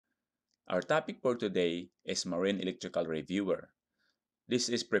Our topic for today is Marine Electrical Reviewer. This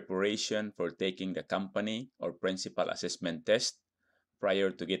is preparation for taking the company or principal assessment test prior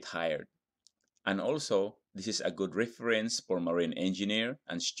to get hired. And also, this is a good reference for marine engineer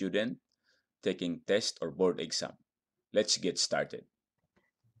and student taking test or board exam. Let's get started.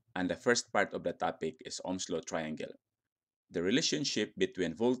 And the first part of the topic is Ohm's law triangle. The relationship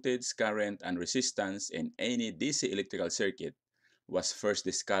between voltage, current, and resistance in any DC electrical circuit was first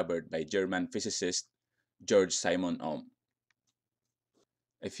discovered by German physicist George Simon Ohm.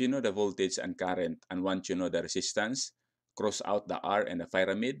 If you know the voltage and current and want to know the resistance, cross out the R and the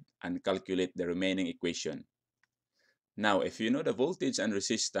pyramid and calculate the remaining equation. Now, if you know the voltage and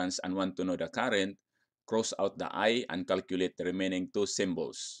resistance and want to know the current, cross out the I and calculate the remaining two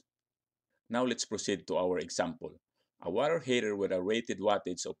symbols. Now let's proceed to our example. A water heater with a rated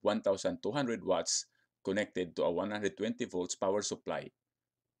wattage of 1,200 watts connected to a 120 volts power supply.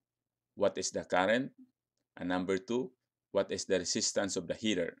 What is the current? And number two, what is the resistance of the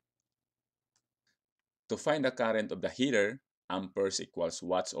heater? To find the current of the heater, amperes equals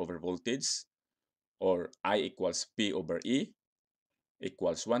watts over voltage, or I equals P over E,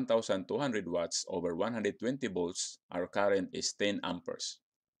 equals 1,200 watts over 120 volts. Our current is 10 amperes.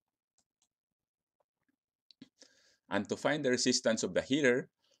 And to find the resistance of the heater,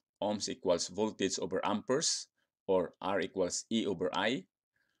 ohms equals voltage over amperes, or R equals E over I,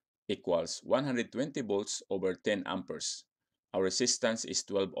 equals 120 volts over 10 amperes. Our resistance is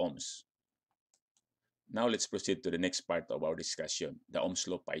 12 ohms. Now let's proceed to the next part of our discussion, the Ohm's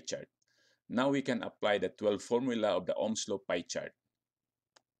law pie chart. Now we can apply the 12 formula of the Ohm's law pie chart.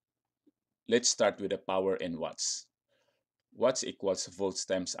 Let's start with the power in watts. Watts equals volts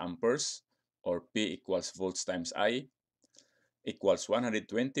times amperes, or P equals volts times I, equals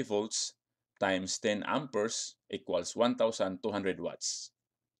 120 volts times 10 amperes equals 1,200 watts.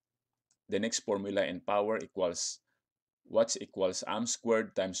 The next formula in power equals watts equals amps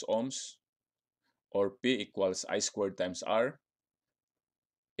squared times ohms, or P equals I squared times R,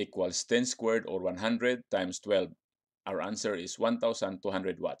 equals 10 squared or 100 times 12. Our answer is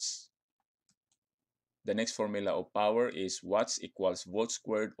 1,200 watts. The next formula of power is watts equals volts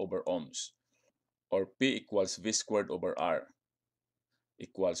squared over ohms, or P equals V squared over R,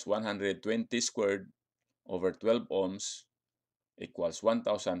 equals 120 squared over 12 ohms equals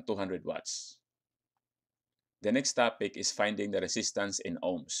 1,200 watts. The next topic is finding the resistance in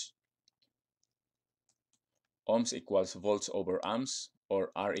ohms. Ohms equals volts over amps,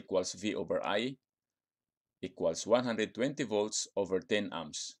 or R equals V over I, equals 120 volts over 10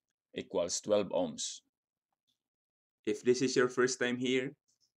 amps, equals 12 ohms. If this is your first time here,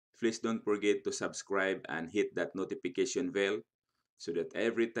 please don't forget to subscribe and hit that notification bell so that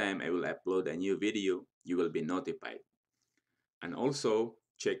every time I will upload a new video, you will be notified. And also,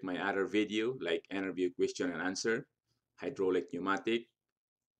 check my other video like interview question and answer, hydraulic pneumatic,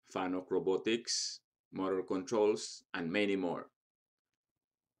 FANUC robotics, motor controls, and many more.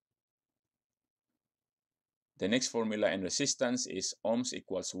 The next formula in resistance is ohms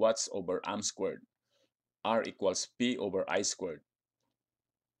equals watts over amp squared. R equals P over I squared,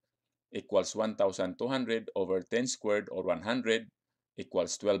 equals 1,200 over 10 squared or 100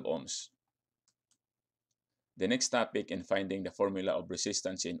 equals 12 ohms. The next topic in finding the formula of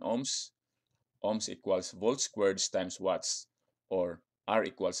resistance in ohms, ohms equals volts squared times watts, or R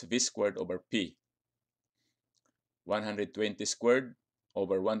equals V squared over P. 120 squared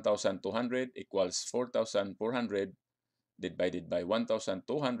over 1,200 equals 4,400 divided by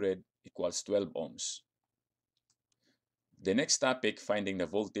 1,200 equals 12 ohms. The next topic, finding the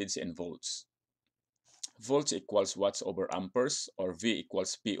voltage in volts. Volts equals watts over amperes, or V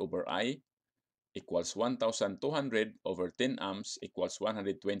equals P over I, equals 1,200 over 10 amps equals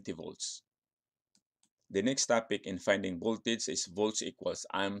 120 volts. The next topic in finding voltage is volts equals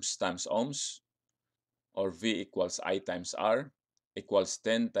amps times ohms, or V equals I times R, equals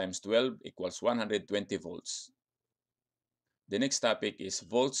 10 times 12 equals 120 volts. The next topic is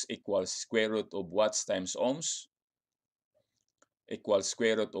volts equals square root of watts times ohms, equals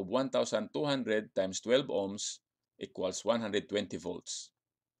square root of 1,200 times 12 ohms equals 120 volts.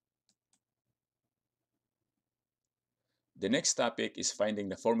 The next topic is finding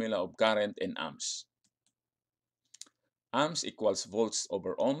the formula of current in amps. Amps equals volts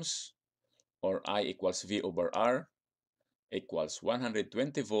over ohms, or I equals V over R, equals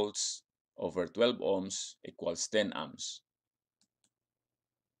 120 volts over 12 ohms equals 10 amps.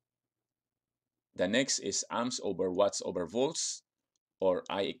 The next is amps over watts over volts, or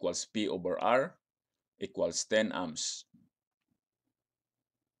I equals P over R, equals 10 amps.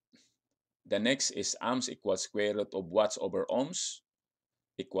 The next is amps equals square root of watts over ohms,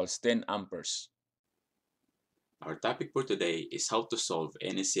 equals 10 amperes. Our topic for today is how to solve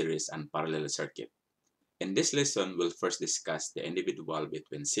any series and parallel circuit. In this lesson, we'll first discuss the individual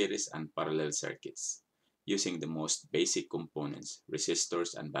between series and parallel circuits, using the most basic components,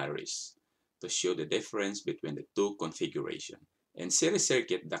 resistors and batteries, to show the difference between the two configurations. In series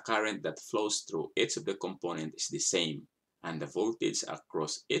circuit, the current that flows through each of the components is the same, and the voltage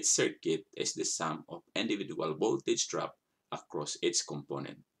across each circuit is the sum of individual voltage drop across each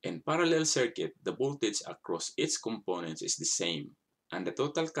component. In parallel circuit, the voltage across each component is the same, and the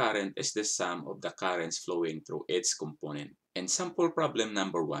total current is the sum of the currents flowing through each component. In sample problem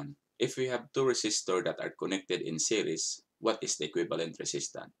number 1, if we have two resistors that are connected in series, what is the equivalent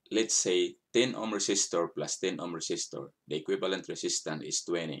resistance? Let's say 10 ohm resistor plus 10 ohm resistor. The equivalent resistance is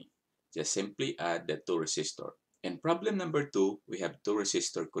 20. Just simply add the two resistors. In problem number 2, we have two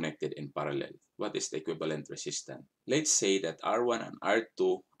resistors connected in parallel. What is the equivalent resistance? Let's say that R1 and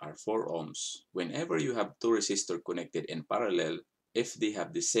R2 are 4 ohms. Whenever you have two resistors connected in parallel, if they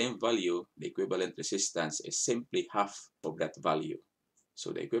have the same value, the equivalent resistance is simply half of that value.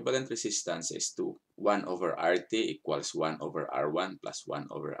 So the equivalent resistance is 2. 1 over RT equals 1 over R1 plus 1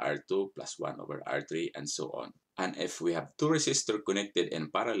 over R2 plus 1 over R3 and so on. And if we have two resistors connected in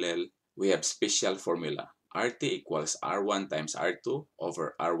parallel, we have special formula. RT equals R1 times R2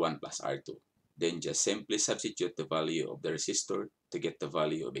 over R1 plus R2. Then just simply substitute the value of the resistor to get the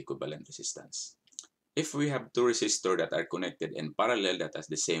value of equivalent resistance. If we have two resistors that are connected in parallel that has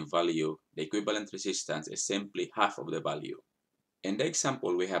the same value, the equivalent resistance is simply half of the value. In the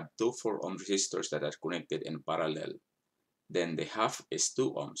example, we have two 4 ohm resistors that are connected in parallel. Then the half is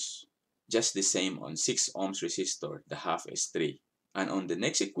 2 ohms. Just the same on 6 ohms resistor, the half is 3. And on the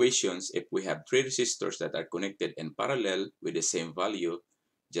next equations, if we have 3 resistors that are connected in parallel with the same value,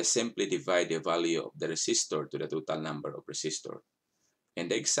 just simply divide the value of the resistor to the total number of resistors. In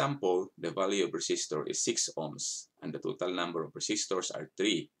the example, the value of resistor is 6 ohms and the total number of resistors are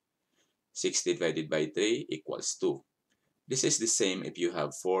 3. 6 divided by 3 equals 2. This is the same if you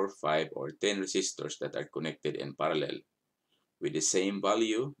have 4, 5, or 10 resistors that are connected in parallel. With the same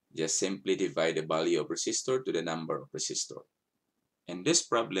value, just simply divide the value of resistor to the number of resistor. In this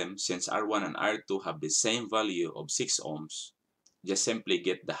problem, since R1 and R2 have the same value of 6 ohms, just simply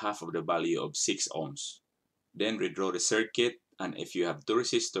get the half of the value of 6 ohms. Then redraw the circuit, and if you have two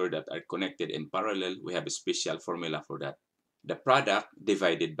resistors that are connected in parallel, we have a special formula for that. The product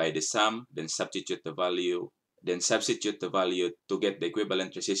divided by the sum, then substitute the value to get the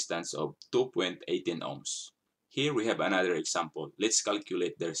equivalent resistance of 2.18 ohms. Here we have another example. Let's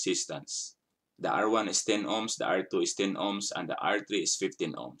calculate the resistance. The R1 is 10 ohms, the R2 is 10 ohms, and the R3 is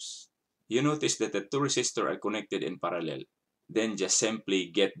 15 ohms. You notice that the two resistors are connected in parallel. Then just simply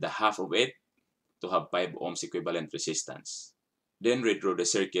get the half of it to have 5 ohms equivalent resistance. Then redraw the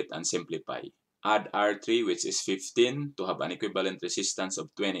circuit and simplify. Add R3, which is 15, to have an equivalent resistance of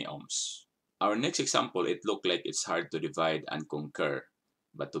 20 ohms. Our next example, it looked like it's hard to divide and conquer.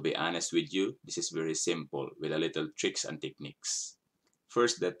 But to be honest with you, this is very simple with a little tricks and techniques.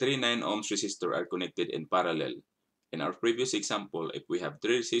 First, the 3 9 ohms resistor are connected in parallel. In our previous example, if we have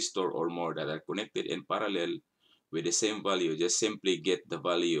 3 resistors or more that are connected in parallel with the same value, just simply get the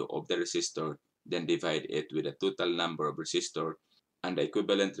value of the resistor, then divide it with the total number of resistors, and the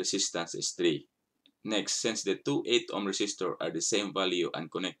equivalent resistance is 3. Next, since the two 8 ohm resistors are the same value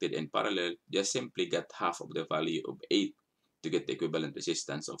and connected in parallel, just simply get half of the value of 8 to get the equivalent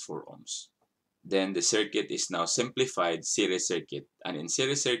resistance of 4 ohms. Then the circuit is now simplified series circuit, and in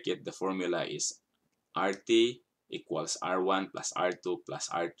series circuit, the formula is RT equals R1 plus R2 plus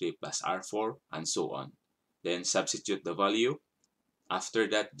R3 plus R4 and so on. Then substitute the value. After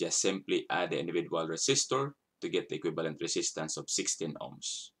that, just simply add the individual resistor to get the equivalent resistance of 16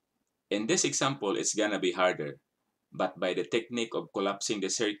 ohms. In this example, it's gonna be harder, but by the technique of collapsing the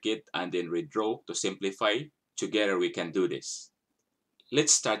circuit and then redraw to simplify, together we can do this.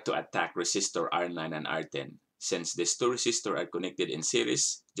 Let's start to attack resistor R9 and R10. Since these two resistors are connected in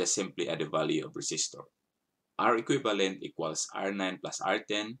series, just simply add the value of resistor. R equivalent equals R9 plus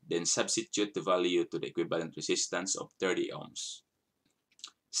R10, then substitute the value to the equivalent resistance of 30 ohms.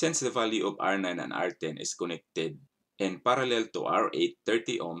 Since the value of R9 and R10 is connected in parallel to R8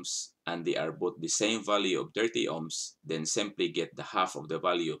 30 ohms and they are both the same value of 30 ohms, then simply get the half of the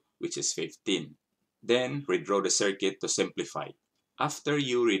value, which is 15. Then redraw the circuit to simplify. After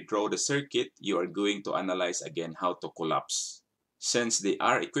you redraw the circuit, you are going to analyze again how to collapse. Since the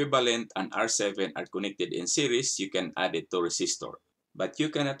R equivalent and R7 are connected in series, you can add it to resistor. But you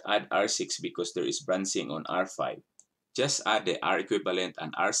cannot add R6 because there is branching on R5. Just add the R equivalent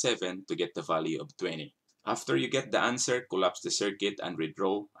and R7 to get the value of 20. After you get the answer, collapse the circuit and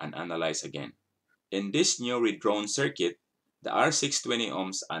redraw and analyze again. In this new redrawn circuit, the R6 20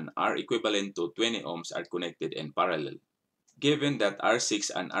 ohms and R equivalent to 20 ohms are connected in parallel. Given that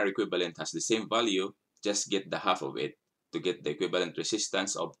R6 and R equivalent has the same value, just get the half of it to get the equivalent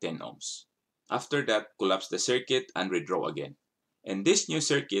resistance of 10 ohms. After that, collapse the circuit and redraw again. In this new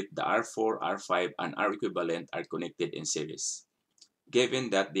circuit, the R4, R5, and R equivalent are connected in series. Given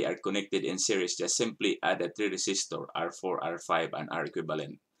that they are connected in series, just simply add a 3 resistor R4, R5, and R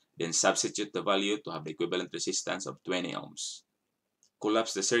equivalent. Then substitute the value to have the equivalent resistance of 20 ohms.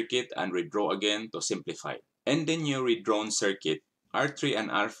 Collapse the circuit and redraw again to simplify. In the new redrawn circuit, R3 and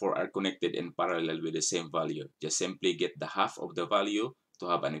R4 are connected in parallel with the same value. Just simply get the half of the value to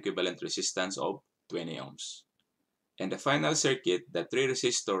have an equivalent resistance of 20 ohms. In the final circuit, the 3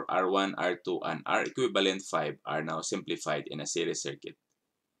 resistor R1, R2, and R equivalent 5 are now simplified in a series circuit.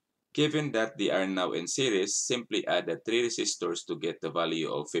 Given that they are now in series, simply add the 3 resistors to get the value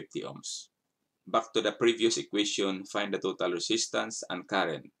of 50 ohms. Back to the previous equation, find the total resistance and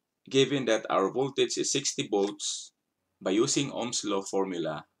current. Given that our voltage is 60 volts, by using Ohm's law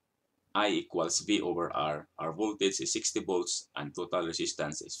formula, I equals V over R, our voltage is 60 volts and total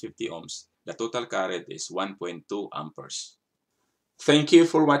resistance is 50 ohms. The total current is 1.2 amperes. Thank you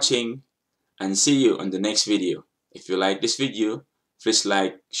for watching and see you on the next video. If you like this video, please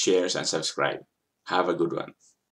like, share, and subscribe. Have a good one.